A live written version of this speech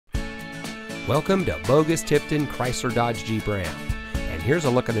Welcome to Boggus Tipton Chrysler Dodge Jeep Ram. And here's a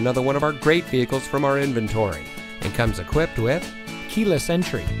look at another one of our great vehicles from our inventory. It comes equipped with keyless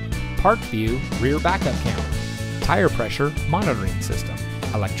entry, park view rear backup camera, tire pressure monitoring system,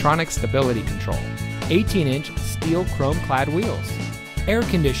 electronic stability control, 18-inch steel chrome clad wheels, air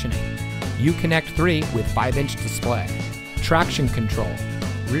conditioning, Uconnect 3 with 5-inch display, traction control,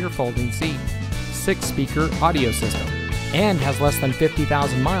 rear folding seat, 6-speaker audio system, and has less than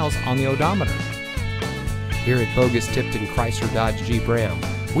 50,000 miles on the odometer. Here at Boggus Tipton Chrysler Dodge Jeep Ram,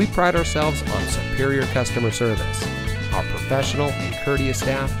 we pride ourselves on superior customer service. Our professional and courteous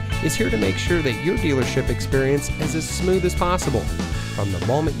staff is here to make sure that your dealership experience is as smooth as possible, from the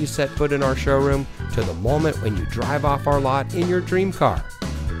moment you set foot in our showroom to the moment when you drive off our lot in your dream car.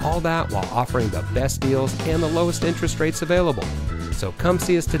 All that while offering the best deals and the lowest interest rates available. So come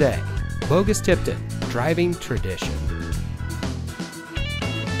see us today. Boggus Tipton, driving tradition.